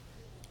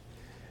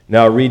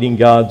Now reading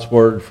God's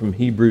word from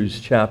Hebrews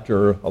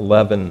chapter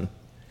 11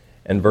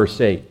 and verse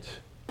 8.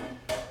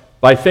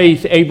 By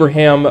faith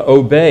Abraham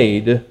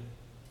obeyed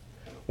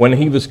when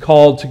he was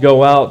called to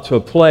go out to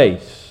a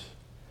place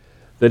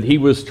that he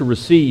was to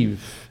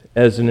receive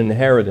as an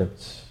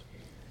inheritance.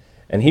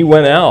 And he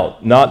went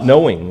out not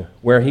knowing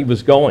where he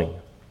was going.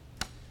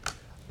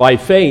 By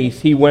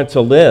faith he went to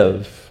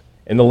live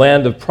in the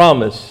land of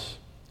promise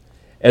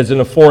as in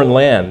a foreign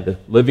land,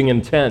 living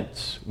in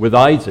tents with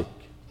Isaac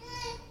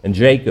and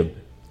Jacob,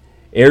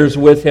 heirs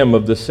with him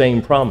of the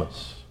same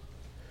promise.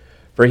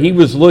 For he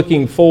was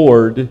looking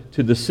forward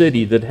to the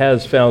city that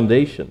has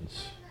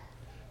foundations,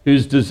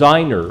 whose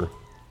designer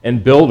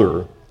and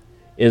builder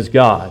is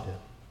God.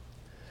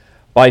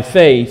 By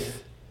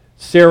faith,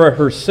 Sarah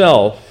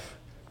herself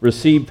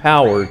received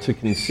power to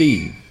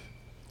conceive,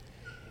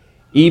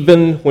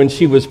 even when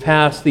she was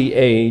past the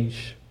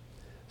age,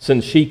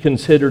 since she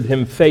considered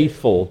him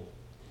faithful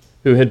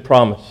who had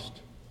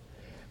promised.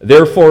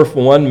 Therefore,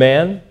 from one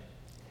man,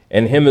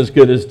 and him as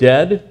good as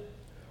dead,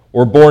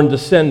 were born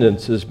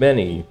descendants as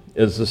many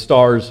as the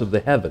stars of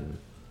the heaven,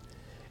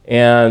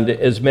 and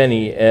as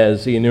many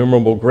as the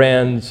innumerable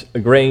grains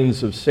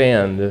of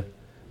sand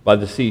by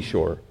the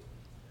seashore.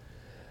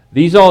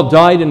 These all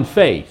died in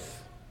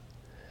faith,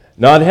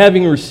 not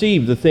having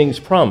received the things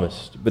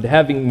promised, but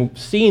having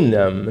seen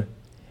them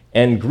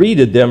and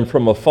greeted them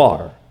from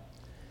afar,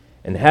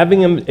 and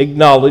having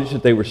acknowledged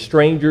that they were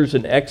strangers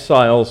and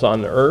exiles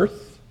on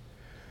earth.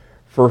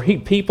 For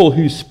people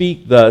who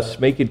speak thus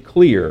make it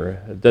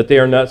clear that they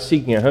are not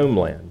seeking a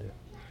homeland.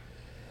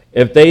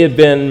 If they had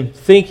been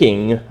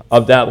thinking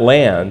of that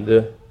land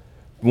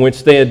from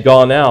which they had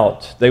gone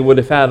out, they would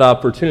have had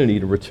opportunity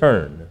to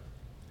return.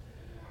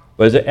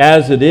 But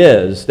as it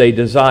is, they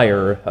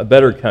desire a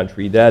better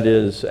country, that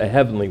is, a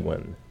heavenly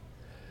one.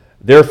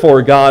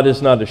 Therefore, God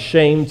is not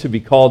ashamed to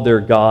be called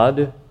their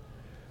God,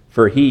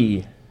 for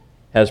he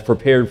has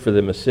prepared for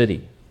them a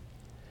city.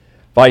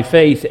 By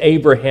faith,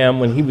 Abraham,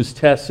 when he was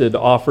tested,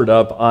 offered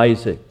up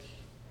Isaac.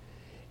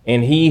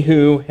 And he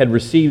who had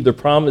received the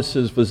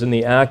promises was in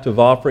the act of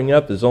offering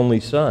up his only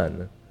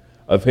son,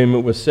 of whom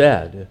it was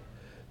said,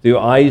 "Through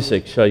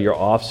Isaac shall your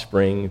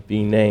offspring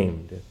be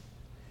named."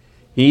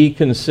 He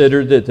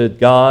considered that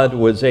God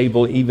was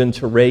able even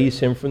to raise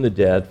him from the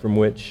dead, from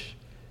which,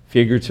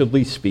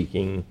 figuratively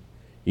speaking,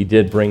 he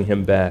did bring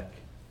him back.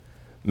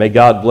 May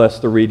God bless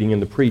the reading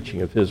and the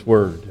preaching of his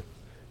word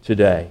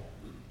today.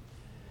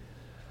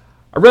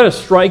 I read a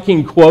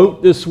striking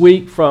quote this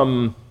week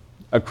from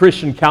a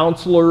Christian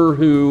counselor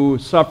who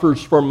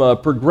suffers from a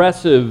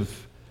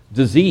progressive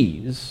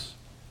disease.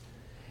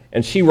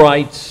 And she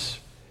writes,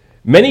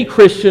 "Many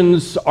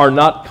Christians are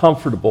not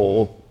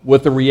comfortable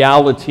with the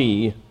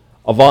reality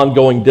of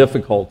ongoing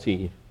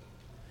difficulty."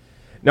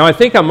 Now, I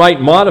think I might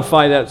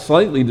modify that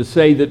slightly to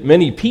say that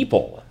many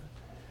people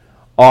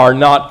are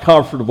not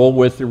comfortable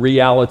with the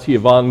reality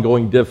of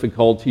ongoing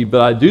difficulty,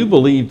 but I do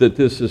believe that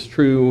this is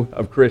true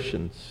of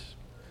Christians,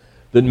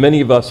 that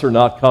many of us are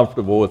not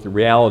comfortable with the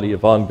reality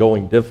of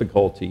ongoing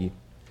difficulty.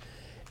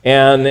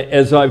 And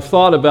as I've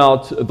thought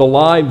about the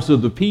lives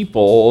of the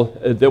people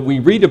that we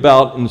read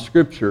about in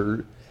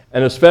Scripture,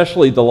 and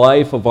especially the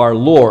life of our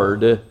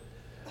Lord,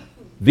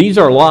 these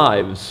are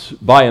lives,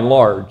 by and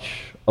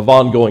large, of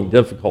ongoing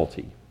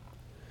difficulty.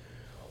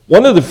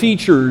 One of the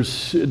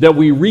features that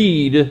we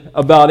read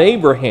about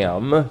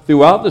Abraham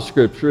throughout the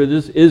Scripture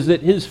is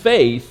that his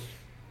faith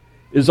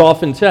is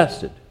often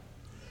tested.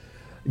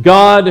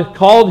 God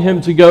called him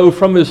to go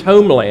from his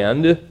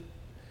homeland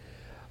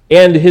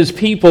and his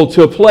people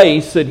to a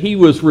place that he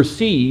was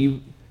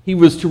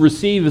to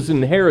receive his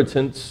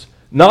inheritance,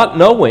 not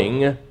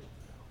knowing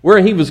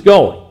where he was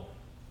going.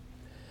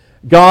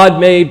 God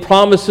made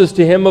promises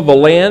to him of a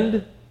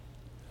land,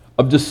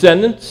 of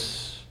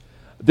descendants,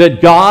 that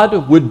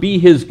God would be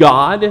his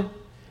God,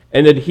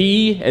 and that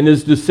he and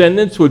his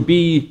descendants would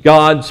be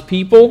God's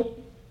people.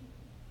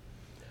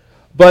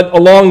 But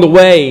along the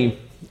way,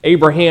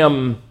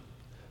 Abraham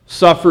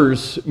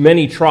suffers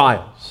many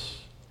trials.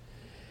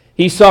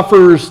 He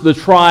suffers the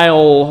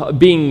trial of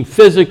being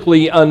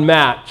physically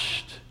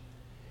unmatched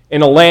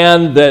in a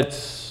land that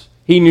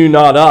he knew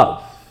not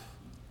of.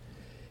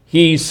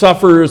 He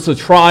suffers the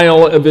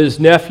trial of his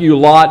nephew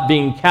Lot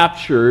being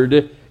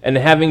captured and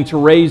having to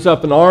raise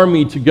up an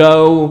army to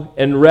go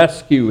and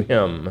rescue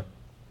him.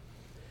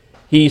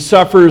 He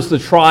suffers the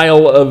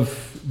trial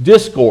of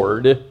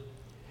discord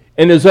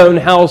in his own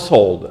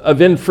household,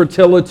 of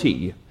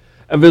infertility,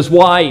 of his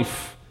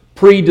wife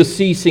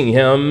predeceasing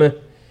him,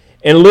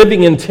 and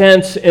living in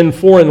tents in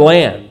foreign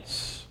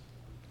lands.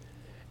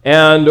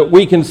 And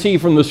we can see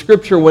from the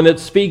Scripture when it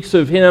speaks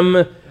of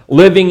him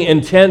living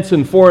in tents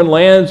in foreign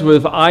lands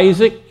with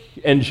Isaac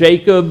and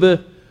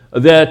Jacob,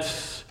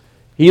 that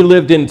he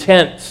lived in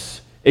tents,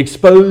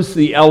 exposed to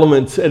the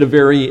elements at a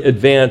very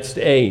advanced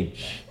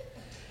age.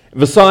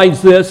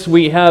 Besides this,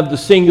 we have the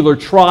singular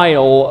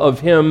trial of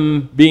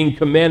him being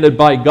commanded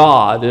by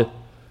God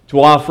to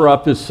offer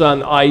up his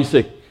son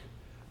Isaac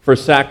for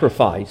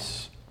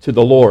sacrifice to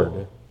the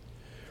Lord.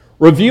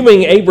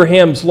 Reviewing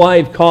Abraham's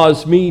life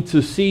caused me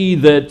to see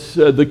that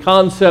the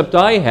concept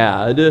I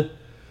had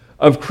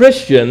of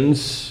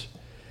Christians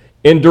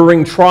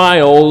enduring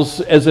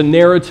trials as a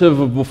narrative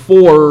of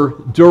before,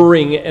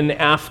 during, and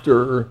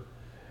after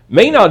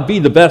may not be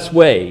the best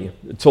way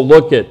to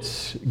look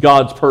at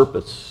God's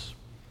purpose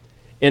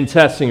in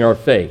testing our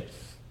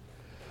faith.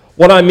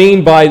 What I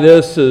mean by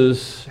this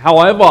is how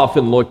I've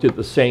often looked at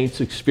the saints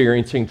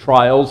experiencing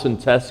trials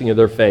and testing of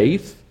their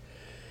faith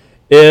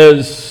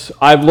is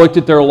I've looked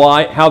at their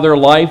life, how their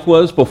life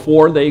was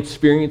before they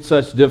experienced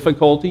such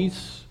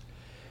difficulties,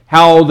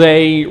 how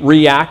they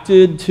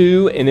reacted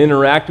to and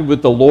interacted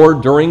with the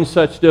Lord during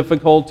such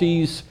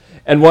difficulties,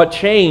 and what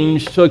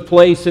change took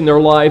place in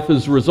their life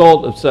as a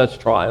result of such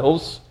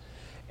trials.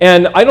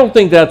 And I don't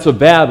think that's a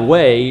bad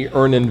way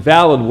or an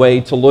invalid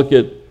way to look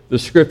at the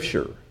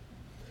Scripture.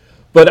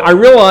 But I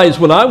realized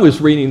when I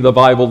was reading the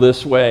Bible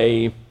this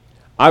way,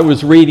 I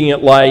was reading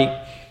it like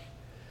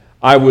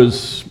I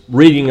was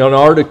reading an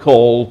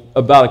article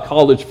about a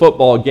college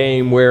football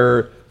game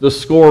where the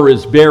score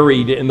is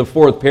buried in the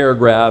fourth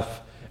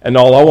paragraph, and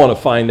all I want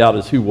to find out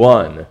is who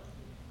won.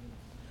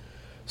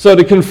 So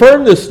to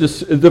confirm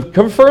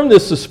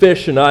this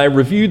suspicion, I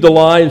reviewed the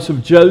lives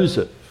of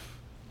Joseph,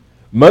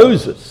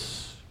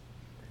 Moses,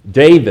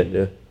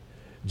 David,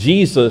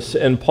 Jesus,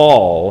 and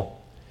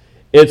Paul.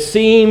 It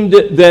seemed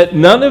that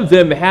none of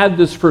them had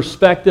this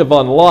perspective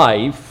on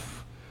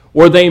life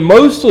where they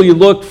mostly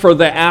looked for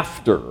the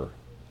after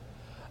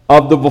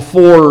of the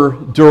before,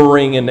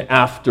 during, and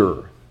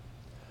after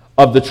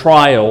of the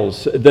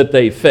trials that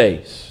they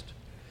faced.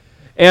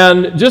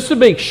 And just to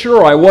make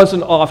sure I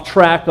wasn't off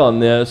track on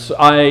this,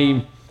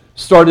 I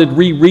started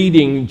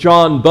rereading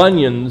John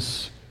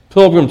Bunyan's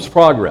Pilgrim's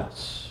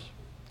Progress.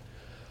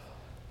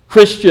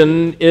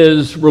 Christian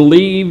is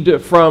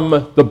relieved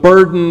from the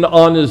burden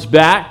on his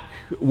back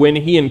when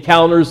he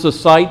encounters the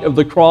sight of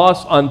the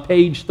cross on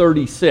page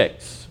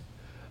 36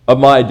 of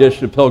my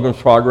edition of Pilgrim's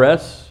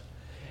Progress.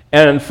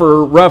 And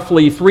for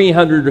roughly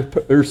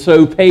 300 or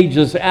so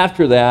pages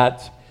after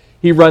that,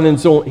 he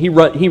runs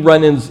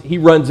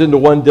into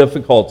one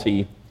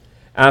difficulty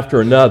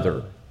after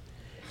another.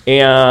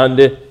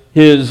 And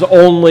his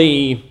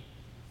only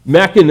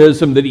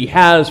mechanism that he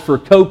has for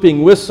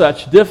coping with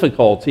such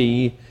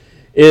difficulty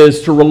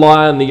is to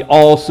rely on the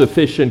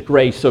all-sufficient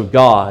grace of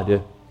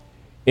God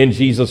in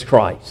Jesus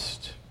Christ.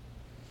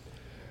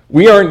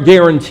 We aren't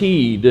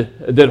guaranteed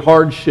that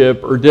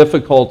hardship or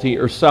difficulty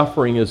or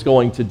suffering is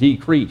going to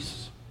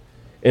decrease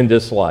in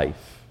this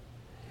life.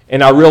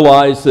 And I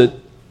realized that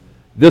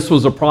this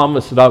was a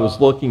promise that I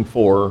was looking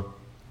for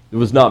that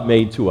was not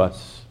made to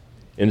us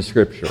in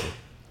Scripture.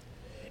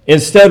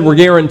 Instead, we're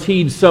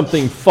guaranteed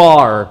something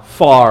far,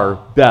 far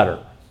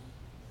better.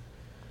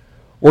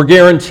 We're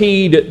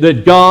guaranteed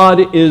that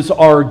God is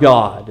our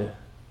God,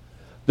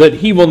 that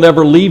He will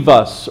never leave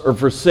us or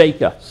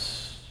forsake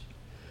us,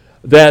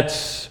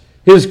 that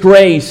His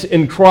grace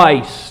in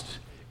Christ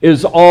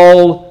is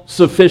all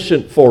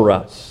sufficient for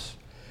us,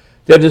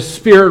 that His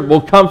Spirit will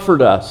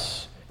comfort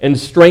us and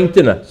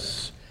strengthen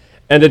us,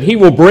 and that He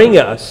will bring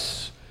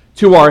us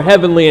to our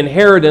heavenly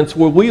inheritance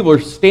where we will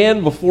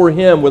stand before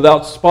Him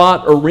without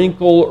spot or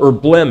wrinkle or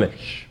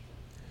blemish.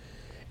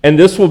 And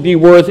this will be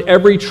worth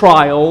every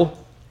trial,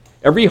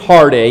 every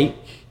heartache,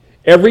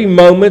 every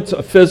moment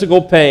of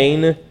physical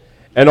pain,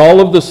 and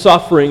all of the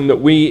suffering that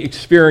we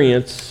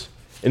experience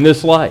in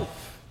this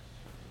life.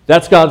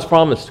 That's God's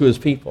promise to His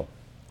people.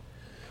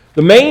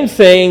 The main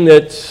thing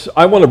that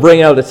I want to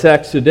bring out of the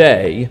text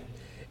today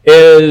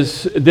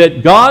is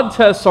that God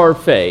tests our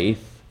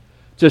faith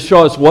to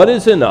show us what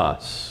is in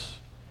us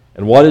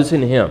and what is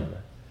in Him.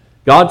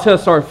 God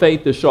tests our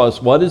faith to show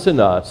us what is in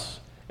us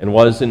and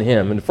what is in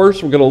Him. And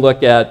first we're going to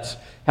look at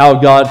how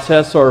God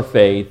tests our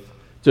faith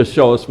to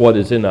show us what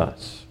is in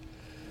us.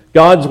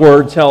 God's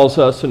Word tells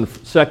us in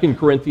 2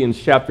 Corinthians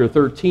chapter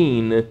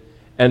 13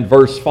 and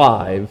verse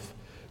 5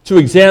 to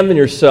examine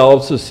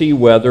yourselves to see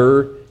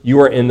whether you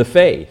are in the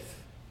faith.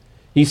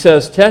 He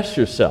says, test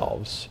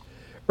yourselves,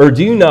 or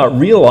do you not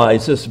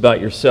realize this about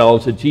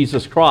yourselves, that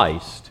Jesus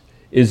Christ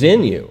is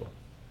in you,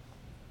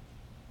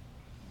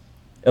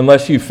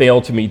 unless you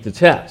fail to meet the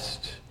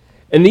test.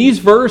 In these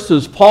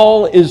verses,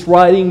 Paul is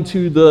writing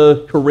to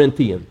the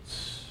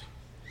Corinthians.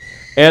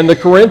 And the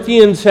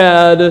Corinthians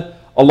had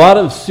a lot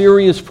of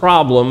serious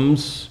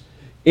problems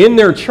in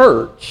their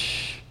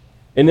church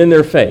and in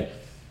their faith.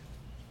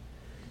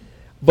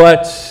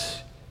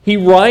 But he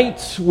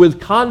writes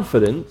with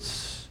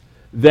confidence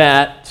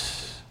that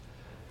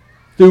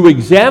through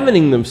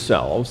examining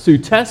themselves, through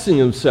testing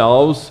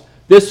themselves,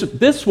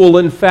 this will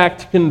in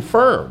fact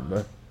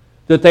confirm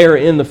that they are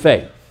in the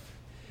faith.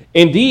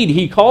 Indeed,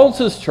 he calls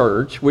his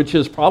church, which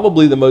is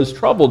probably the most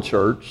troubled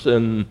church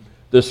in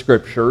the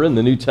Scripture, in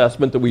the New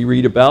Testament that we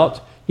read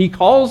about, he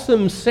calls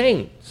them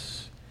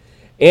saints.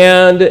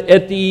 And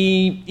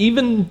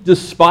even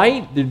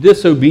despite their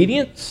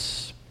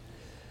disobedience,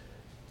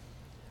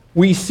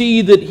 we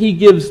see that he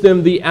gives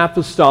them the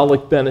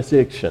apostolic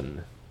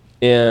benediction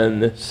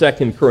in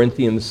 2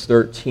 Corinthians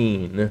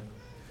 13.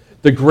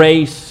 the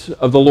grace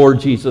of the Lord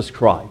Jesus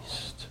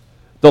Christ,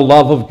 the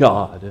love of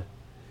God,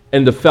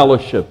 and the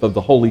fellowship of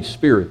the Holy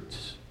Spirit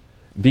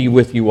be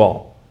with you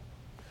all.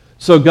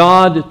 So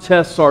God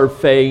tests our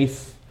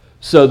faith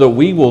so that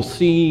we will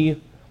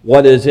see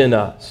what is in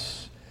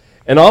us.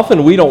 And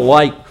often we don't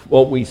like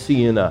what we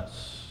see in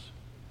us.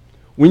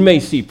 We may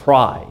see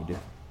pride.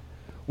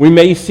 We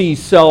may see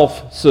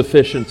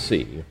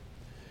self-sufficiency.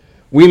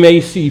 We may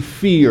see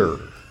fear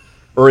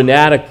or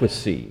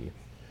inadequacy,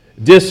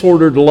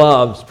 disordered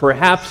loves,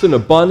 perhaps an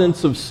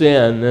abundance of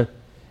sin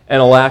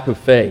and a lack of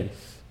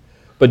faith.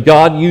 But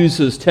God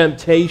uses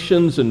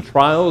temptations and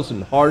trials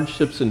and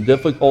hardships and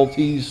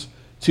difficulties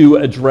to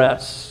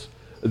address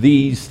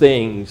these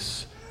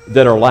things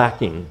that are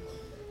lacking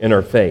in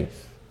our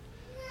faith.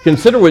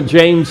 Consider what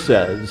James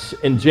says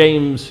in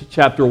James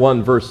chapter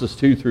 1, verses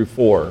 2 through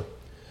 4.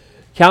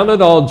 Count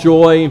it all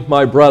joy,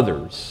 my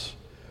brothers,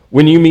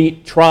 when you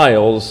meet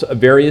trials of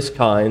various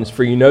kinds,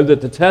 for you know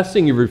that the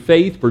testing of your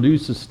faith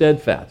produces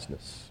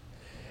steadfastness.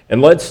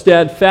 And let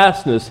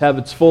steadfastness have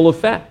its full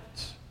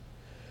effect,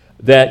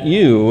 that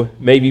you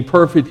may be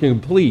perfect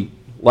and complete,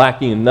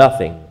 lacking in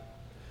nothing.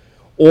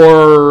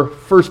 Or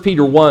 1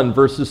 Peter 1,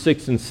 verses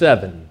 6 and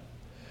 7.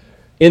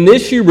 In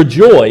this you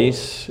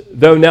rejoice,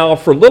 though now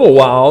for a little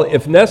while,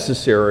 if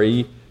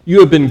necessary, you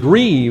have been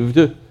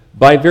grieved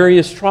by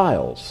various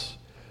trials,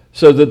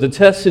 so that the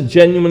tested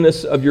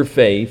genuineness of your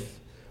faith,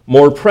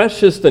 more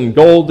precious than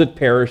gold that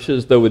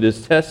perishes, though it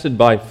is tested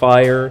by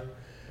fire,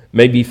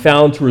 may be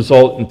found to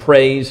result in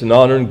praise and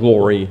honor and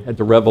glory at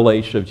the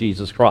revelation of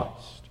Jesus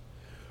Christ.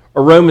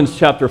 Or Romans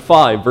chapter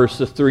 5,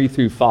 verses 3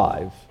 through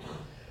 5.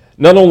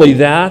 Not only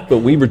that, but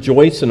we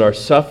rejoice in our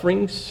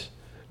sufferings,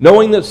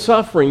 knowing that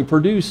suffering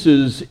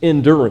produces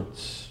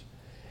endurance,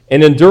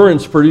 and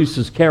endurance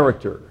produces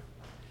character,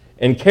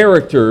 and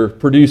character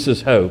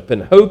produces hope.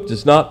 And hope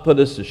does not put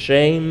us to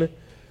shame,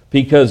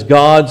 because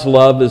God's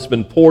love has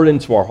been poured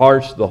into our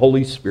hearts through the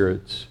Holy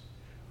Spirit,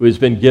 who has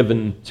been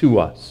given to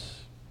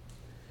us.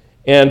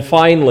 And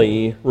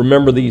finally,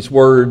 remember these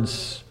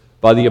words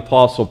by the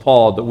Apostle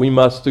Paul, that we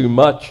must through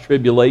much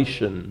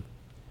tribulation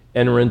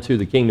enter into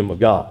the kingdom of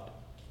God.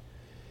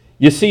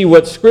 You see,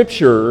 what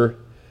Scripture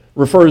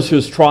refers to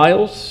as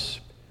trials,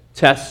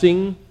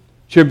 testing,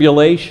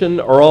 tribulation,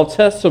 are all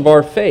tests of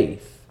our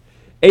faith.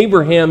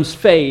 Abraham's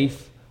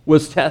faith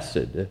was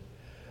tested.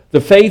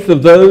 The faith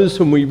of those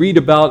whom we read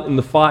about in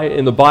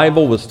the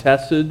Bible was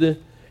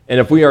tested, and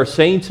if we are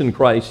saints in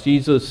Christ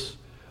Jesus,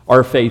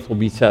 our faith will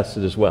be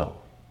tested as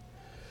well.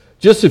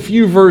 Just a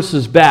few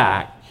verses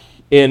back,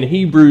 in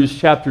Hebrews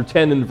chapter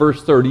 10 and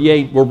verse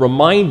 38, we're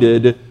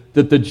reminded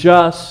that the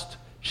just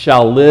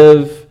shall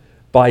live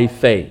by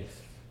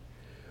faith.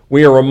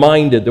 We are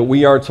reminded that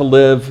we are to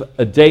live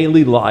a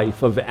daily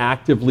life of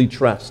actively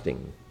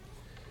trusting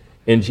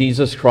in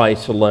Jesus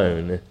Christ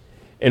alone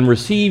and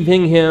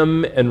receiving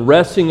Him and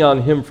resting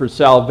on Him for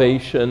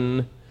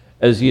salvation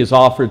as He is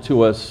offered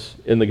to us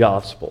in the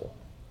gospel.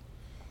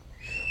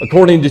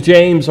 According to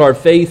James, our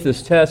faith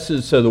is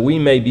tested so that we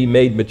may be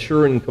made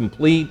mature and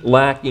complete,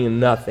 lacking in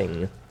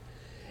nothing.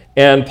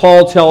 And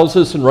Paul tells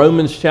us in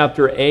Romans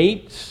chapter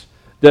 8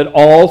 that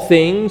all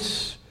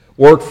things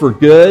work for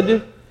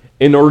good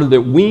in order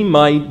that we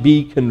might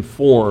be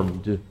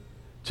conformed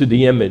to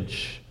the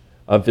image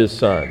of His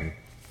Son.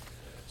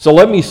 So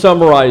let me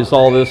summarize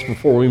all this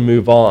before we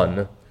move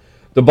on.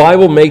 The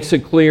Bible makes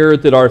it clear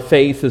that our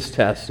faith is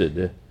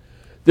tested.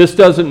 This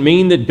doesn't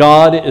mean that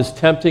God is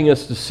tempting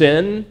us to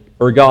sin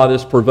or God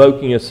is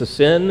provoking us to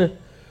sin,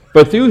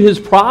 but through His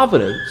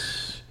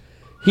providence,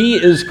 He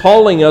is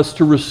calling us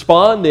to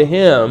respond to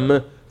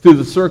Him through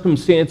the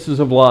circumstances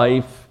of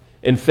life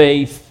in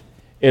faith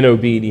and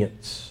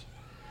obedience.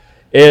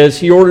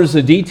 As He orders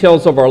the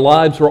details of our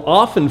lives, we're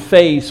often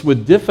faced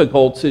with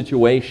difficult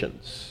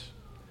situations.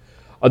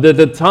 At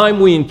the time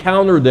we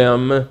encounter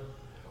them,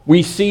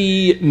 we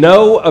see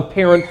no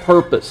apparent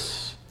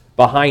purpose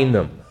behind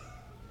them.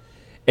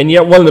 And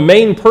yet one of the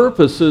main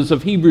purposes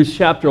of Hebrews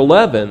chapter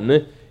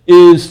 11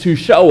 is to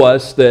show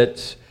us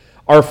that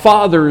our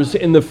fathers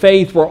in the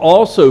faith were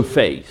also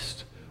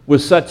faced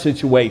with such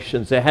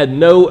situations that had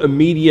no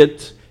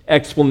immediate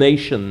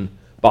explanation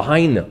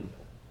behind them.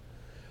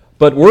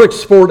 But we're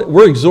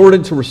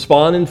exhorted to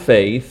respond in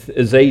faith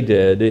as they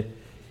did,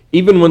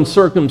 even when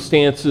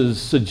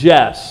circumstances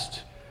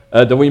suggest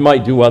that we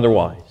might do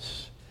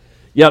otherwise.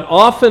 Yet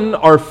often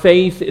our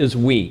faith is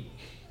weak,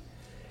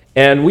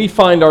 and we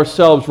find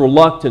ourselves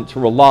reluctant to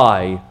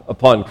rely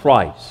upon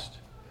Christ.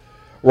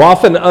 We're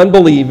often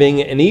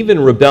unbelieving and even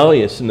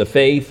rebellious in the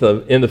face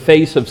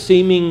of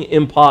seeming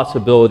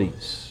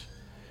impossibilities.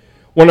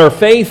 When our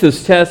faith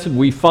is tested,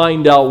 we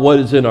find out what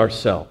is in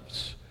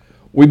ourselves.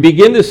 We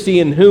begin to see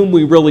in whom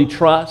we really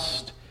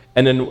trust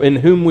and in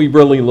whom we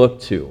really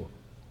look to.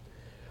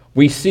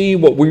 We see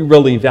what we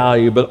really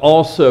value, but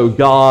also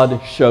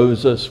God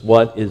shows us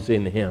what is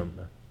in Him.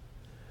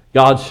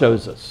 God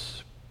shows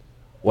us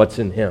what's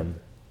in Him.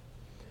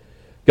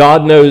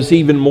 God knows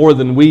even more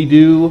than we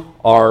do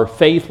our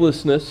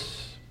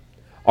faithlessness,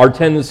 our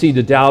tendency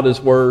to doubt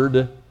His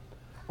word,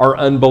 our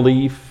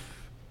unbelief,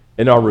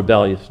 in our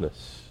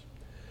rebelliousness.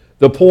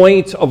 The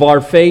point of our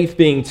faith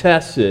being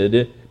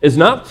tested is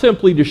not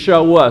simply to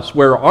show us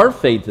where our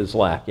faith is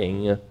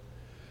lacking,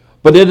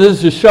 but it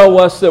is to show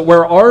us that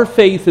where our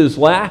faith is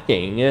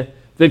lacking,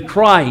 that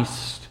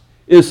Christ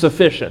is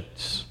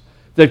sufficient,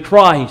 that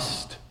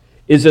Christ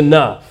is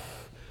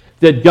enough,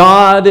 that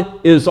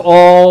God is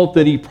all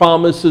that He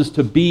promises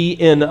to be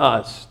in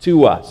us,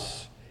 to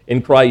us,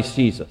 in Christ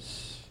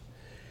Jesus.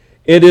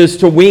 It is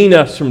to wean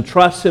us from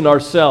trust in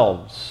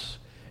ourselves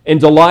and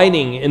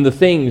delighting in the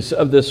things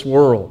of this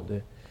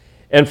world,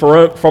 and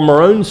from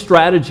our own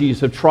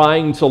strategies of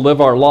trying to live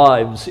our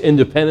lives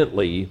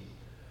independently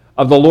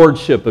of the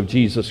lordship of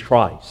Jesus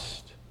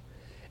Christ.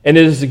 And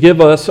it is to give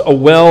us a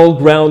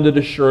well-grounded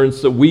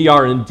assurance that we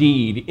are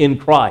indeed in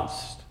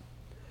Christ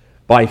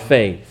by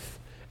faith,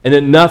 and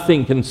that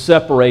nothing can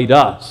separate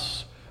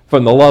us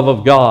from the love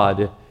of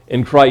God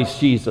in Christ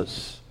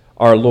Jesus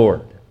our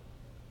Lord.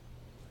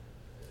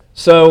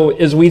 So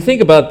as we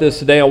think about this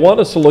today, I want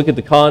us to look at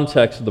the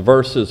context of the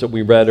verses that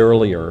we read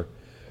earlier.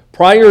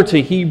 Prior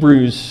to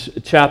Hebrews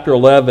chapter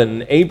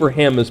 11,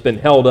 Abraham has been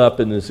held up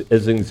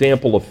as an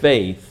example of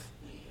faith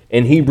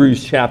in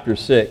Hebrews chapter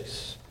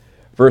 6,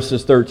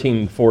 verses 13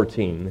 and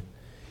 14.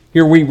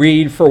 Here we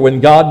read, "For when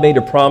God made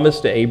a promise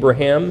to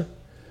Abraham,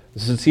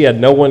 since he had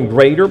no one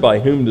greater by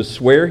whom to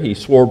swear, he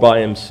swore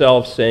by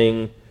himself,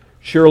 saying,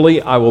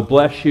 'Surely I will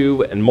bless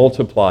you and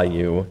multiply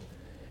you.'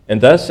 And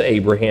thus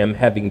Abraham,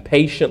 having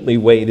patiently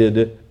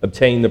waited,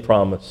 obtained the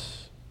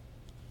promise."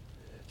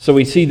 So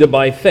we see that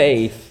by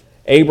faith,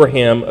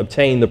 Abraham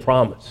obtained the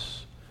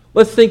promise.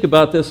 Let's think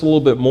about this a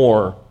little bit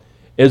more.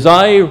 As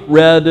I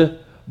read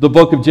the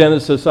book of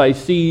Genesis, I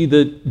see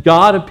that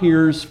God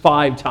appears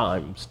 5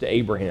 times to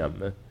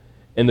Abraham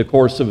in the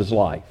course of his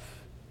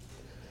life.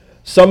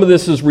 Some of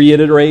this is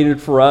reiterated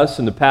for us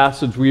in the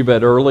passage we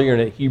read earlier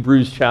in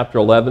Hebrews chapter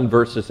 11,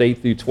 verses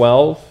 8 through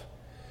 12.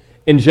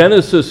 In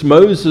Genesis,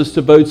 Moses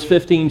devotes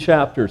 15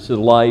 chapters to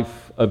the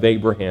life of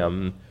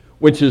Abraham,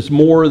 which is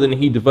more than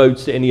he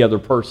devotes to any other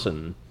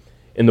person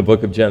in the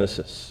book of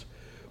Genesis.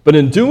 But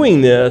in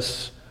doing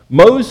this,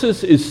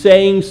 Moses is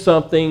saying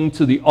something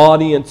to the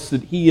audience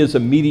that he is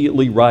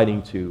immediately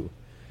writing to.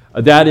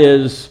 That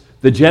is,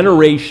 the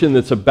generation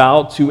that's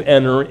about to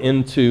enter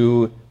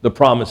into the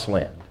promised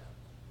land.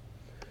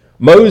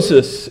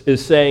 Moses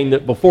is saying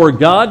that before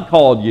God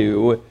called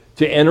you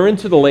to enter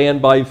into the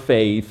land by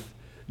faith,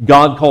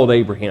 God called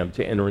Abraham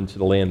to enter into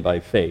the land by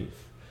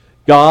faith.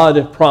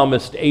 God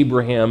promised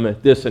Abraham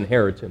this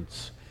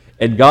inheritance.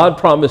 And God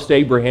promised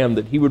Abraham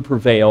that he would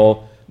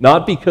prevail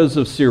not because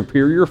of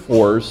superior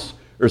force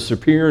or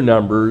superior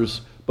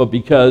numbers, but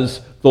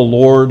because the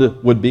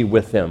Lord would be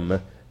with him.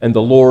 And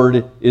the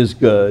Lord is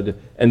good,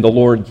 and the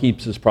Lord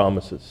keeps his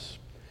promises.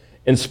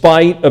 In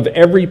spite of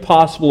every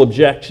possible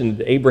objection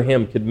that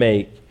Abraham could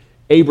make,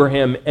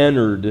 Abraham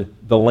entered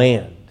the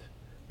land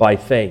by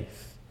faith.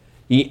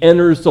 He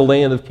enters the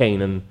land of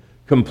Canaan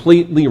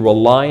completely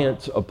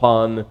reliant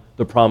upon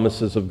the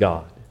promises of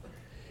God.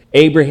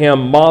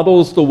 Abraham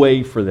models the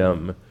way for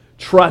them,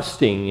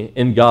 trusting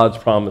in God's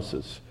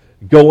promises,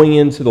 going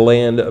into the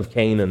land of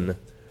Canaan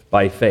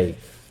by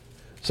faith.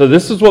 So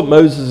this is what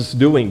Moses is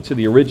doing to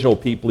the original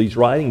people he's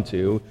writing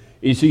to,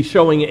 is he's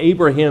showing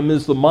Abraham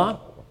as the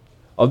model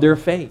of their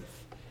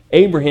faith.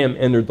 Abraham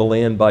entered the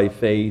land by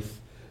faith.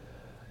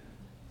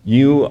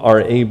 You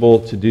are able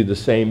to do the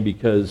same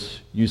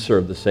because you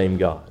serve the same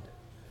God.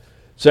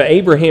 So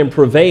Abraham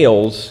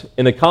prevails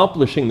in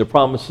accomplishing the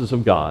promises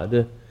of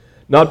God,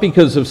 not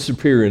because of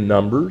superior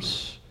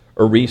numbers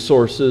or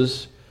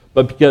resources,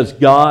 but because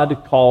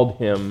God called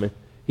him.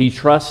 He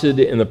trusted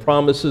in the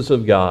promises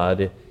of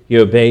God, he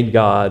obeyed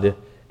God,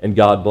 and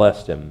God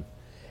blessed him.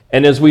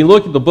 And as we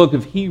look at the book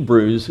of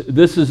Hebrews,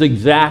 this is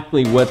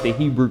exactly what the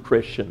Hebrew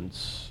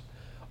Christians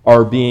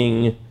are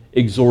being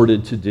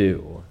exhorted to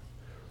do.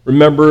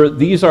 Remember,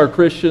 these are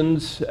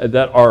Christians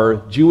that are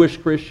Jewish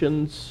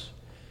Christians,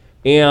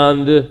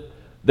 and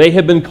they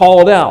have been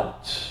called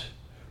out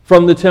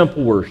from the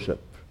temple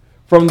worship,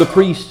 from the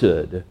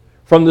priesthood,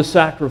 from the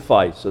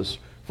sacrifices,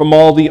 from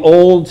all the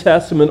Old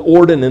Testament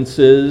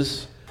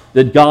ordinances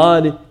that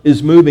God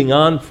is moving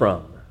on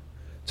from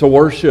to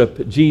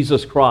worship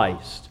Jesus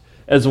Christ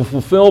as a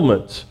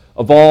fulfillment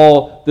of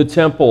all the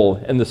temple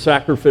and the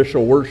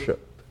sacrificial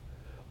worship.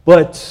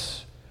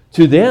 But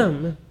to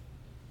them,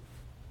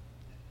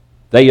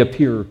 they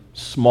appear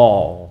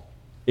small,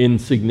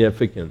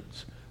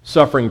 insignificant,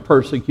 suffering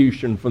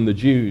persecution from the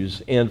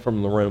Jews and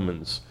from the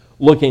Romans,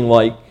 looking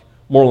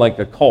more like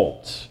a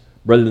cult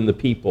rather than the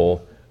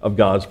people of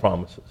God's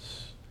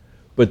promises.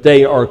 But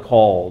they are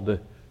called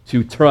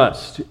to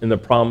trust in the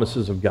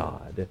promises of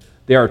God.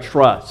 They are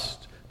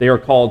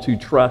called to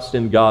trust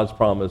in God's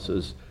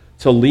promises,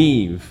 to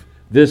leave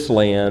this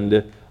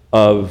land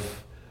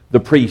of the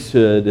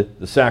priesthood,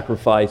 the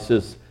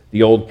sacrifices,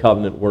 the old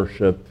covenant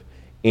worship,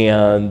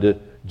 and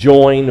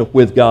join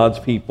with God's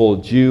people,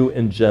 Jew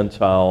and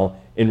Gentile,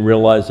 in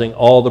realizing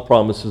all the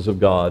promises of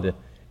God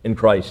in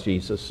Christ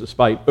Jesus,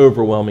 despite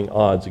overwhelming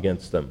odds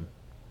against them.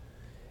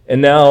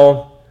 And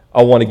now,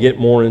 I want to get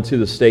more into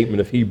the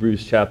statement of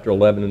Hebrews chapter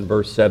 11 and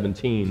verse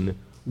 17,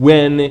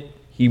 when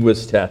he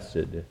was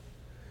tested.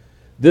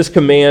 This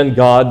command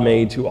God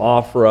made to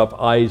offer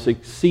up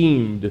Isaac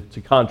seemed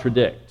to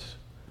contradict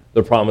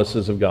the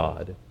promises of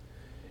God.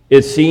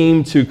 It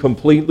seemed to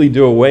completely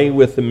do away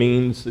with the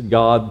means that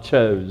God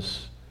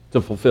chose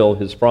to fulfill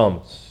his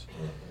promise.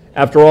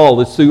 After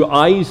all, it's through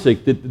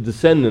Isaac that the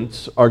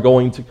descendants are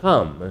going to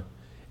come.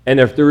 And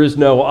if there is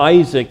no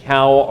Isaac,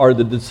 how are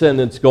the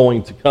descendants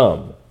going to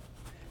come?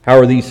 How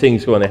are these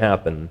things going to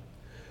happen?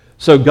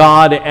 So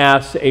God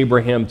asks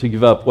Abraham to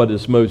give up what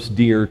is most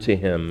dear to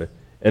him.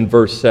 In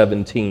verse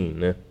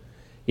 17,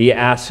 he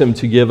asks him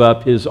to give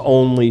up his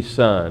only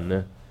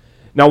son.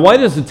 Now, why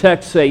does the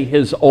text say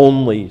his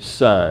only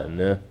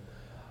son?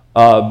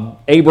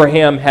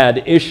 Abraham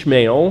had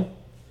Ishmael.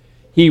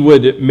 He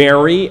would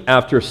marry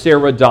after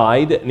Sarah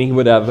died, and he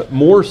would have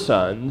more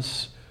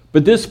sons.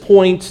 But this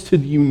points to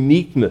the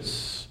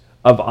uniqueness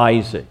of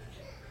Isaac.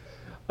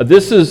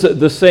 This is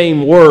the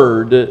same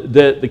word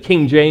that the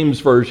King James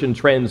Version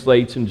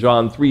translates in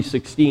John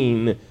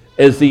 3:16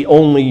 as the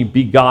only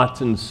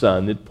begotten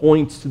son. It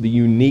points to the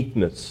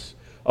uniqueness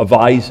of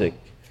Isaac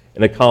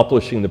in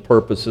accomplishing the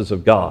purposes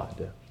of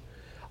God.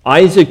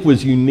 Isaac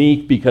was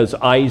unique because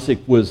Isaac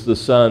was the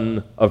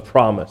son of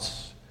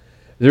promise.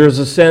 There is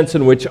a sense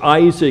in which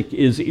Isaac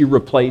is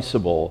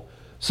irreplaceable.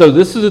 So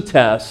this is a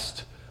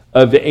test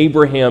of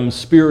Abraham's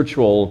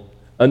spiritual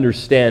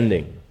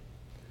understanding.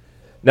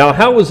 Now,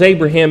 how was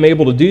Abraham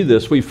able to do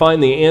this? We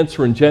find the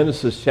answer in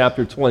Genesis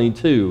chapter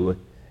 22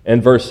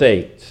 and verse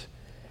 8.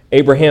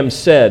 Abraham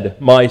said,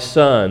 "My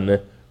son,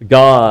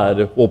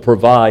 God will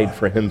provide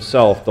for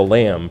himself the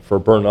lamb for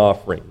burnt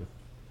offering."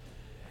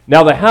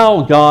 Now, the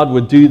how God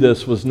would do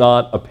this was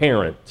not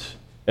apparent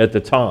at the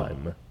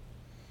time.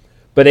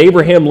 But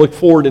Abraham looked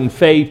forward in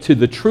faith to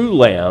the true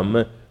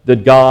lamb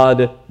that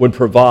God would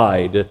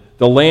provide,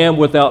 the lamb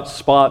without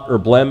spot or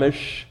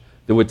blemish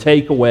that would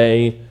take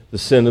away the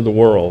sin of the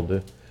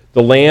world,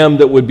 the lamb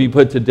that would be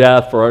put to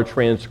death for our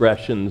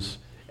transgressions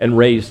and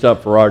raised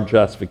up for our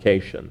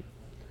justification.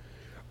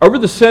 Over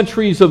the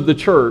centuries of the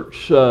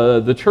church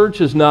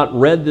has not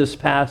read this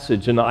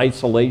passage in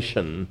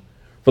isolation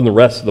from the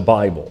rest of the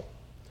Bible.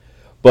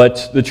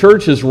 But the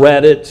church has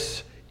read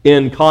it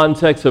in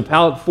context of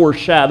how it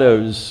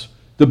foreshadows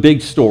the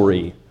big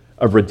story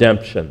of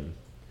redemption.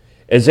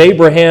 As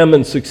Abraham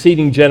and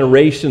succeeding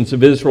generations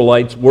of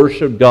Israelites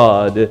worshiped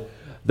God,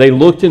 they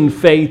looked in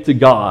faith to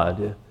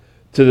God,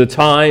 to the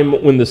time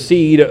when the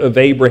seed of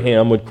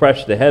Abraham would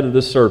crush the head of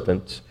the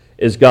serpent,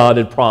 as God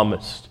had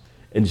promised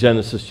in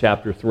Genesis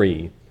chapter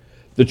 3.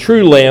 The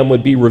true Lamb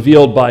would be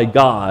revealed by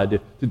God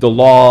through the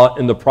law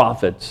and the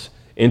prophets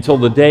until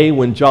the day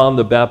when John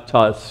the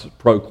Baptist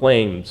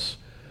proclaims,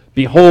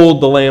 "Behold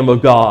the Lamb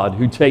of God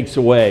who takes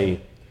away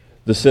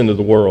the sin of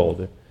the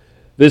world."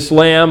 This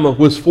Lamb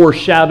was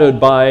foreshadowed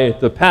by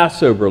the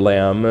Passover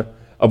Lamb,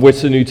 of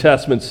which the New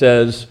Testament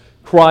says,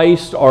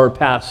 "Christ our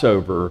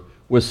Passover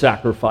was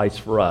sacrificed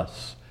for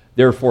us.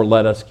 Therefore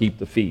let us keep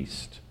the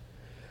feast."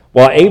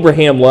 While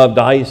Abraham loved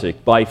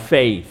Isaac, by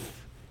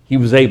faith, he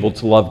was able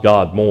to love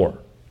God more,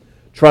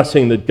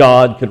 trusting that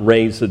God could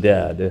raise the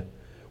dead.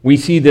 We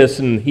see this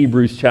in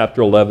Hebrews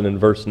chapter 11 and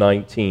verse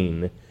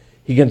 19.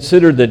 He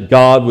considered that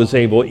God was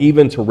able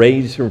even to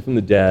raise him from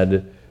the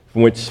dead,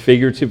 from which,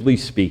 figuratively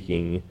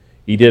speaking,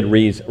 he did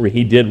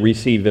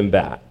receive him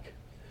back.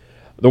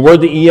 The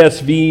word the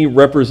ESV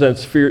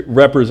represents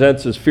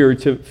as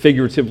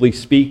figuratively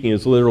speaking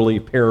is literally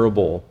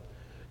parable.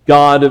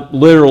 God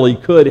literally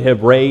could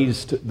have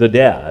raised the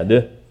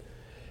dead.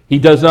 He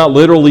does not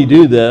literally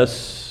do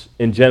this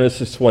in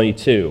Genesis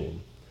 22,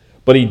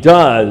 but he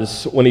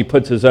does when he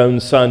puts his own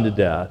son to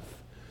death.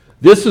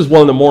 This is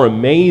one of the more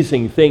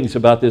amazing things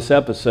about this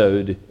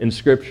episode in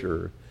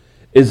Scripture,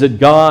 is that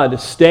God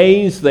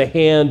stays the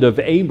hand of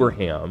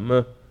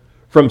Abraham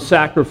from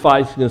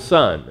sacrificing a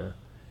son.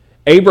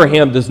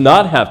 Abraham does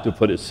not have to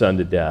put his son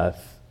to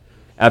death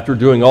after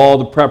doing all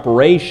the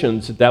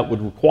preparations that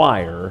would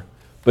require,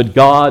 but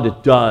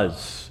God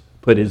does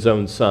put his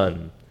own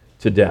son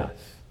to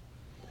death.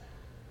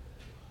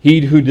 He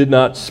who did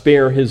not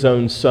spare his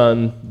own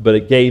son, but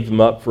it gave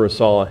him up for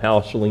us all, how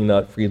shall he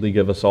not freely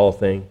give us all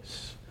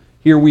things?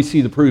 Here we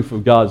see the proof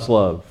of God's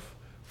love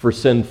for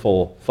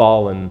sinful,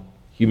 fallen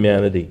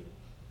humanity.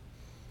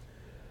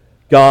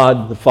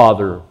 God the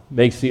Father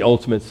makes the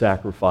ultimate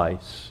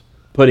sacrifice,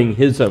 putting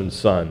his own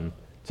son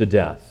to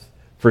death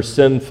for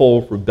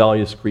sinful,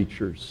 rebellious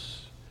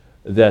creatures,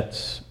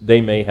 that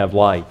they may have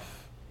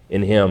life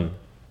in him.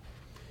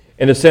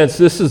 In a sense,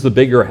 this is the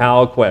bigger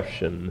how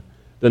question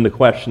than the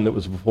question that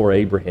was before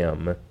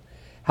Abraham.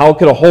 How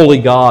could a holy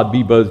God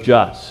be both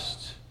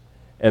just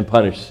and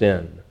punish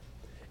sin,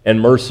 and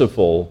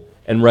merciful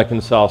and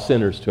reconcile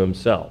sinners to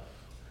himself?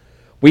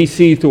 We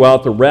see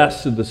throughout the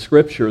rest of the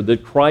Scripture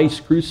that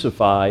Christ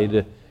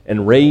crucified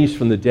and raised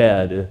from the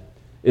dead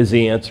is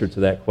the answer to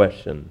that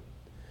question.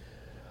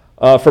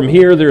 From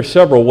here, there are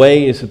several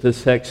ways that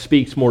this text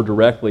speaks more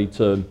directly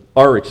to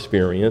our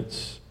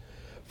experience.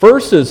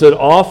 First is that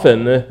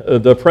often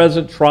the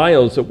present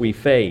trials that we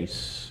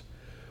face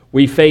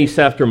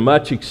after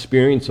much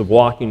experience of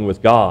walking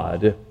with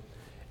God,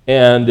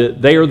 and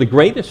they are the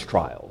greatest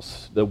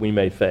trials that we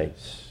may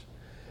face.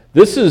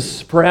 This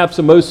is perhaps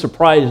the most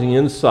surprising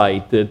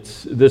insight that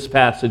this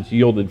passage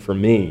yielded for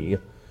me.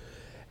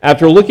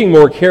 After looking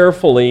more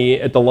carefully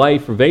at the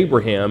life of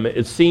Abraham,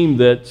 it seemed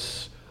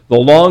that the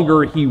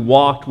longer he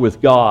walked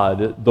with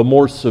God, the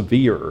more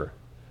severe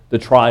the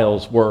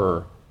trials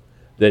were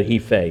that he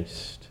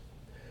faced.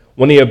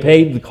 When he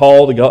obeyed the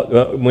call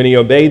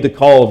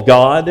of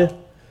God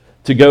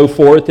to go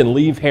forth and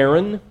leave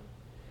Haran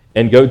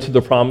and go to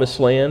the promised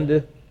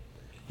land,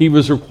 he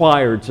was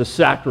required to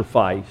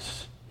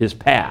sacrifice his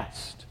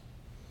past.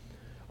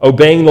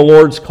 Obeying the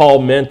Lord's call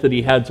meant that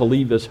he had to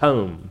leave his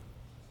home,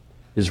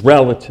 his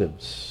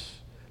relatives,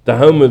 the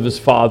home of his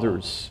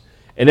fathers,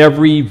 and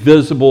every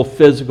visible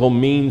physical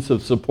means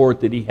of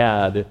support that he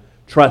had,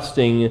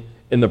 trusting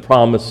in the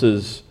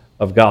promises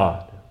of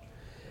God.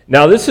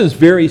 Now, this is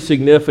very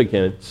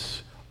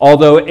significant.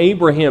 Although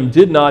Abraham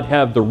did not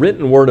have the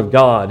written word of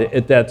God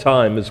at that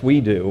time as we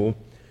do,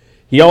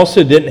 he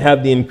also didn't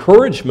have the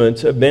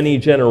encouragement of many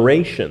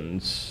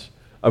generations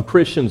of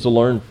Christians to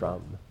learn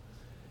from.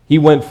 He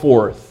went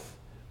forth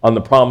on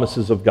the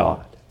promises of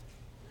God.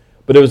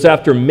 But it was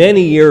after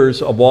many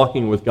years of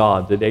walking with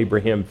God that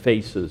Abraham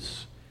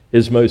faces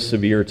his most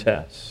severe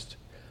test.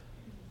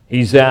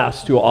 He's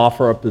asked to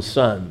offer up his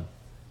son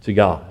to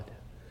God.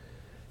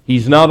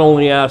 He's not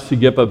only asked to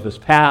give up his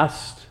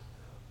past,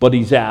 but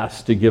he's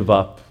asked to give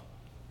up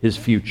his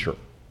future.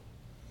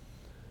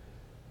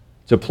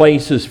 To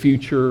place his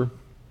future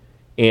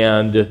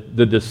and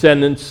the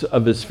descendants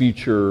of his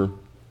future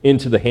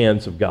into the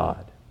hands of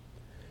God.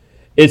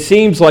 It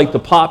seems like the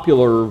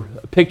popular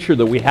picture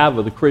that we have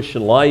of the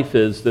Christian life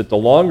is that the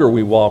longer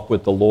we walk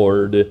with the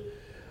Lord,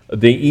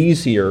 the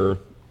easier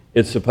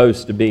it's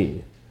supposed to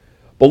be.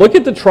 But look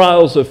at the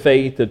trials of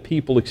faith that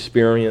people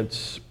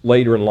experience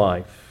later in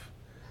life.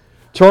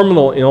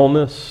 Terminal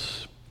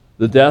illness,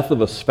 the death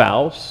of a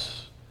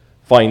spouse,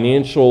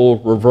 financial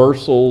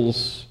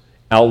reversals,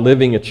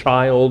 outliving a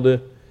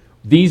child.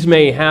 These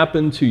may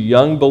happen to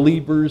young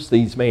believers,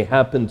 these may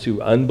happen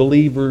to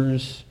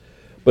unbelievers,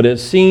 but it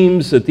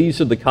seems that these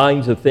are the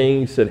kinds of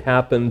things that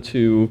happen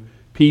to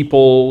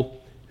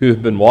people who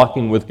have been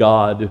walking with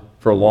God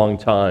for a long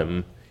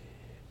time,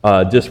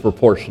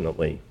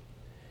 disproportionately.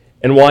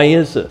 And why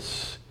is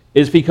this?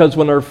 It's because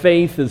when our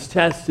faith is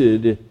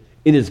tested,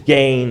 it is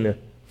gain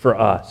for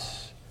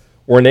us.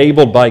 We're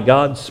enabled by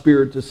God's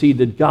Spirit to see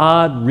that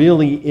God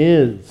really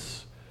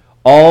is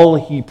all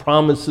He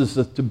promises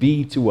us to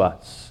be to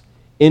us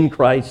in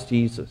Christ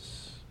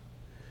Jesus.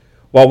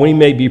 While we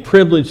may be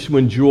privileged to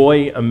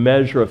enjoy a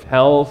measure of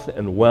health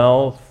and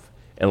wealth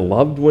and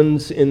loved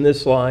ones in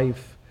this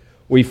life,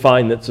 we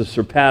find that the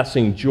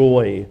surpassing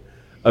joy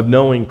of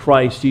knowing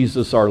Christ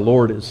Jesus our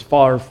Lord is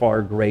far,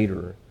 far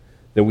greater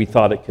than we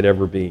thought it could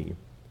ever be.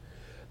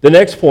 The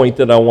next point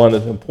that I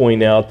wanted to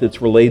point out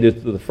that's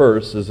related to the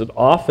first is that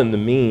often the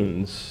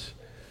means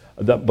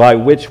that by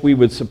which we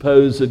would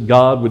suppose that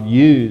God would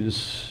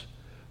use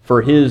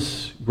for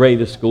His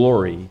greatest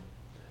glory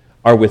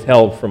are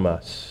withheld from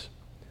us.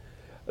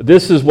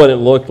 This is what it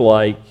looked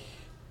like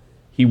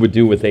He would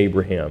do with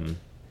Abraham.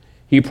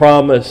 He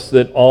promised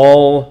that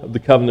all of the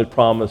covenant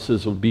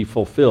promises would be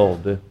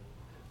fulfilled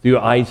through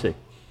Isaac.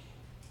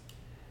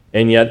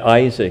 And yet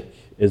Isaac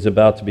is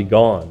about to be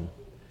gone.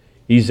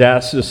 He's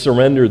asked to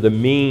surrender the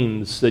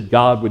means that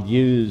God would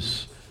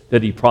use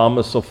that He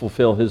promised to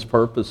fulfill His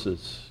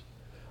purposes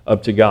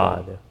up to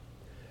God.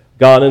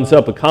 God ends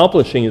up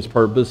accomplishing His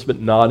purpose, but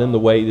not in the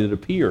way that it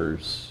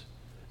appears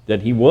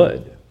that He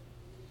would.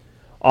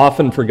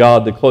 Often for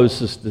God, the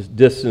closest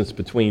distance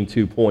between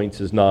 2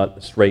 points is not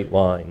a straight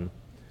line.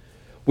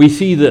 We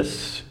see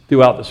this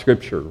throughout the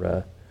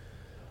Scripture.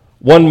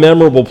 One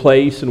memorable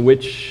place in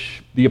which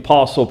the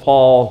Apostle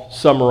Paul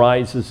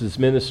summarizes his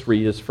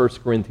ministry is 1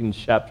 Corinthians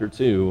chapter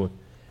 2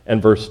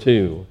 and verse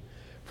 2.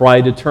 For I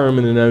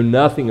determined to know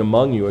nothing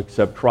among you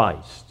except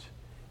Christ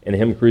and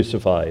Him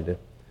crucified.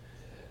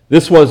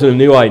 This wasn't a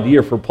new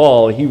idea for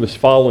Paul. He was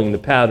following the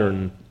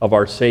pattern of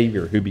our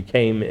Savior who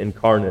became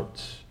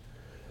incarnate.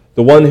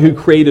 The one who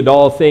created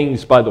all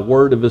things by the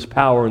word of His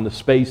power in the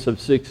space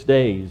of 6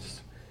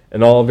 days,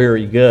 and all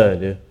very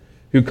good,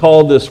 who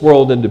called this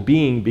world into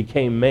being,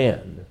 became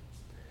man.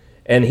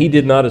 And He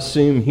did not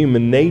assume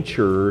human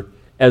nature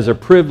as a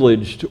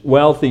privileged,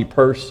 wealthy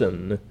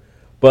person,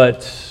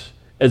 but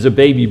as a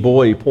baby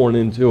boy born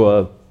into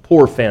a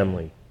poor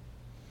family,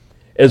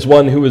 as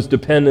one who was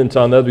dependent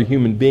on other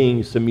human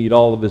beings to meet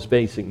all of his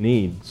basic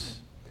needs.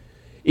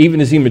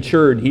 Even as He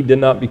matured, He did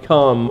not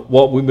become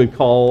what we would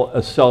call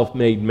a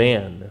self-made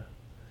man,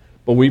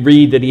 but we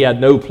read that He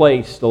had no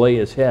place to lay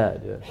His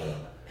head.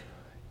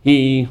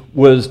 He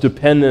was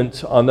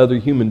dependent on other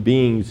human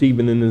beings,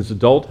 even in His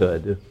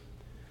adulthood,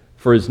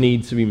 for His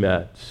needs to be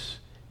met.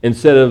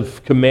 Instead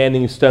of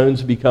commanding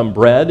stones to become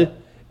bread,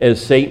 as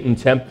Satan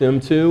tempted Him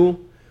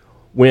to,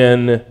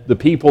 when the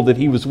people that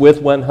He was with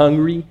went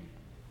hungry,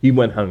 He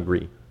went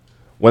hungry.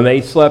 When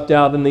they slept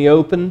out in the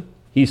open,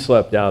 he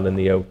slept out in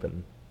the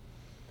open.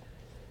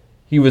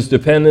 He was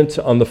dependent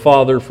on the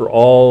Father for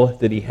all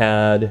that he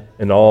had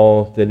and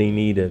all that he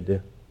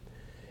needed.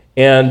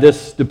 And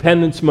this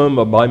dependence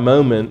moment by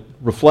moment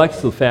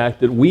reflects the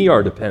fact that we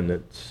are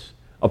dependent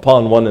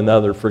upon one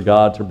another for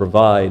God to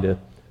provide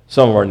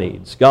some of our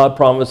needs. God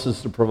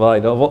promises to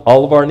provide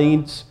all of our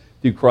needs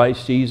through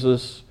Christ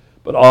Jesus,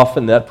 but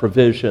often that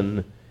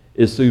provision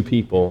is through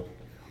people.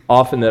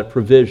 Often that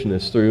provision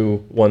is through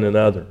one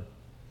another.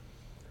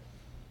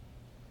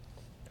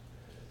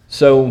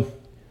 So,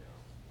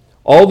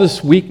 all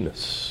this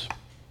weakness,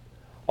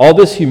 all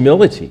this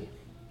humility,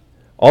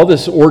 all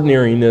this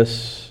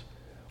ordinariness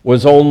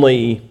was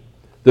only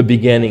the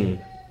beginning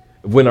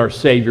of when our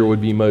Savior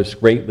would be most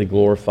greatly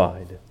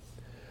glorified.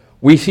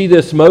 We see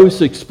this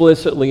most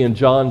explicitly in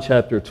John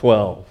chapter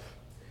 12.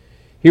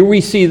 Here we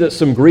see that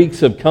some Greeks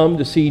have come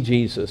to see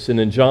Jesus,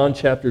 and in John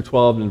chapter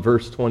 12 and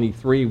verse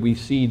 23, we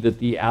see that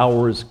the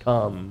hour has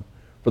come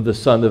for the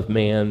Son of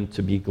Man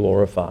to be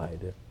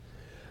glorified.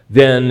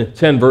 Then,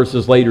 10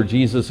 verses later,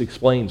 Jesus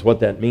explains what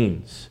that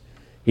means.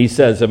 He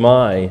says, if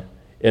I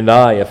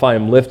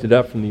am lifted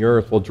up from the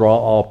earth, will draw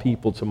all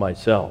people to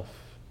myself.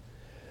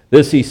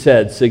 This he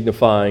said,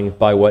 signifying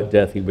by what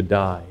death he would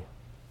die.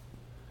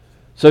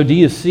 So do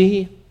you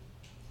see?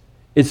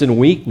 It's in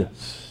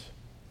weakness.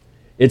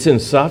 It's in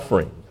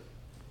suffering.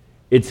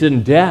 It's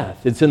in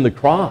death. It's in the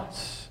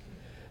cross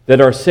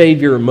that our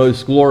Savior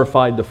most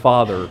glorified the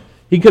Father.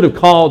 He could have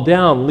called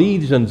down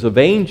legions of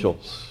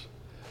angels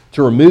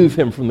to remove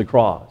him from the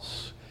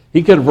cross.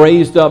 He could have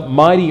raised up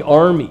mighty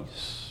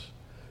armies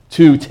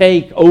to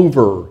take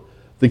over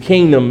the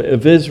kingdom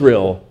of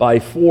Israel by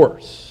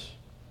force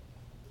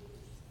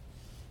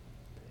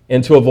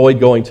and to avoid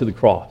going to the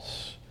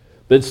cross.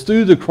 But it's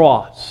through the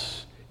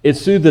cross,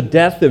 it's through the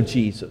death of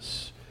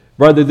Jesus,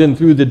 rather than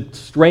through the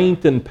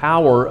strength and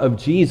power of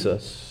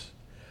Jesus,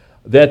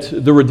 that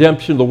the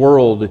redemption of the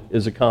world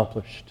is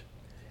accomplished.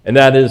 And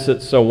that is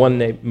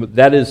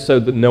so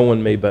that no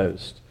one may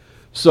boast.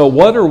 So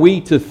what are we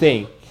to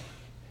think,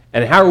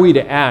 and how are we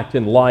to act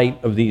in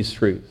light of these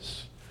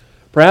truths?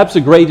 Perhaps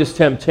the greatest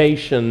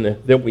temptation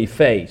that we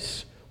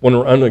face when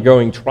we're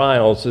undergoing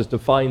trials is to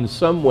find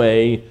some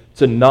way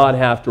to not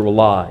have to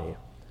rely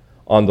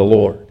on the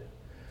Lord.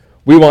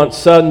 We want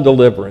sudden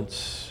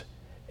deliverance,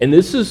 and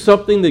this is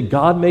something that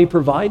God may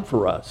provide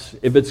for us.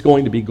 If it's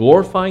going to be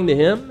glorifying to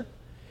Him,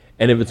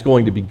 and if it's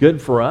going to be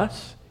good for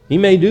us, He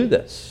may do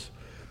this.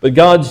 But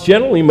God's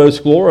generally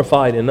most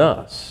glorified in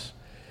us,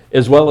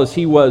 as well as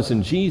He was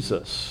in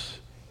Jesus,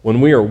 when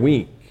we are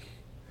weak.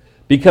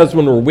 Because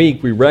when we're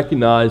weak, we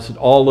recognize that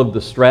all of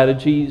the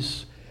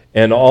strategies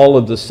and all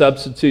of the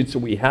substitutes that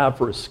we have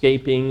for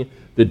escaping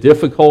the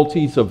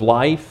difficulties of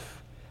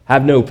life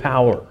have no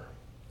power.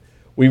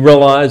 We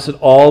realize that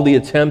all the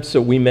attempts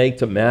that we make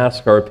to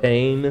mask our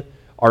pain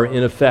are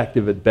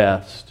ineffective at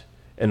best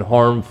and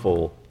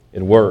harmful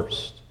at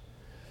worst.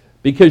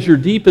 Because your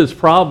deepest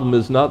problem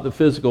is not the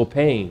physical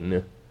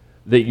pain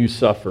that you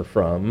suffer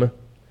from.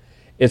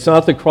 It's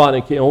not the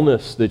chronic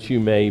illness that you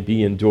may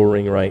be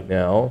enduring right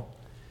now.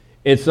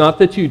 It's not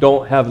that you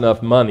don't have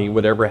enough money,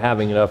 whatever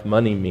having enough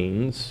money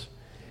means.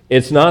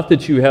 It's not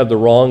that you have the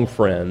wrong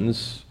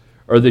friends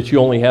or that you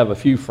only have a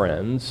few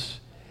friends.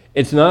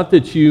 It's not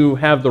that you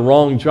have the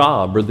wrong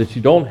job or that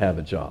you don't have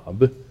a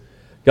job.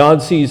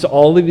 God sees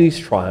all of these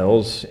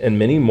trials and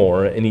many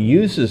more, and He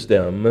uses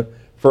them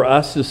for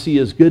us to see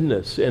His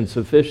goodness and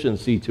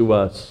sufficiency to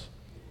us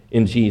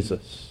in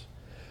Jesus.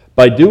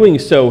 By doing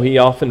so, He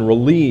often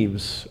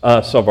relieves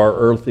us of our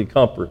earthly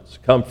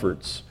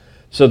comforts,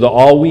 so that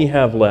all we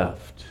have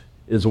left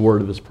is a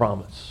word of His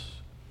promise.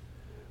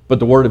 But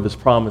the word of His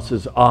promise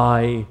is,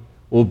 I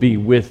will be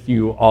with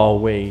you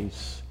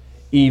always,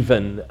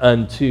 even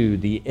unto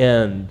the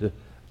end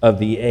of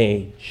the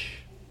age.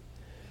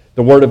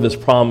 The word of His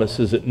promise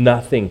is that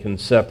nothing can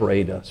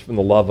separate us from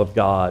the love of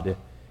God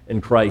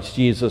in Christ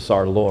Jesus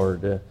our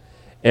Lord.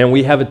 And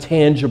we have a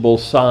tangible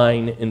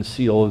sign and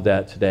seal of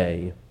that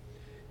today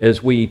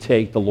as we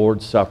take the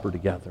Lord's Supper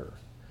together.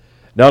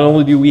 Not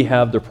only do we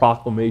have the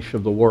proclamation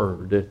of the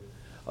Word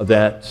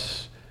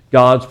that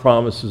God's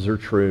promises are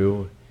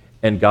true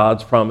and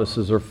God's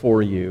promises are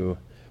for you,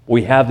 but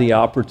we have the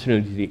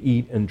opportunity to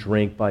eat and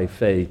drink by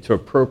faith, to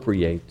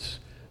appropriate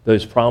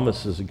those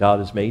promises that God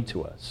has made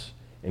to us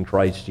in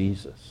Christ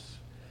Jesus,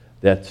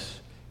 that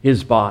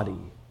His body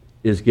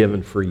is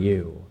given for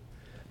you,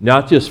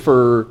 not just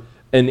for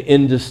an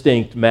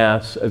indistinct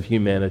mass of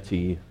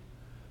humanity,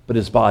 but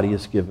His body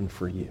is given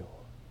for you,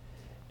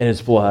 and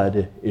His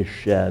blood is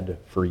shed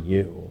for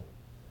you.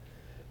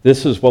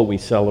 This is what we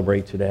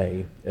celebrate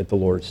today at the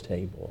Lord's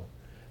table,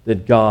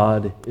 that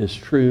God is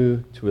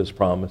true to His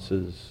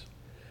promises,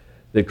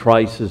 that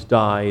Christ has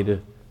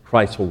died,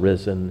 Christ will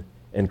risen,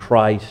 and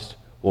Christ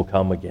will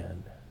come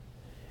again.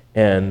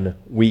 And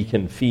we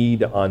can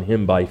feed on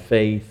Him by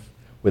faith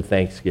with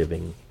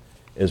thanksgiving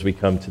as we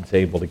come to the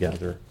table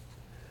together.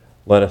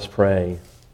 Let us pray.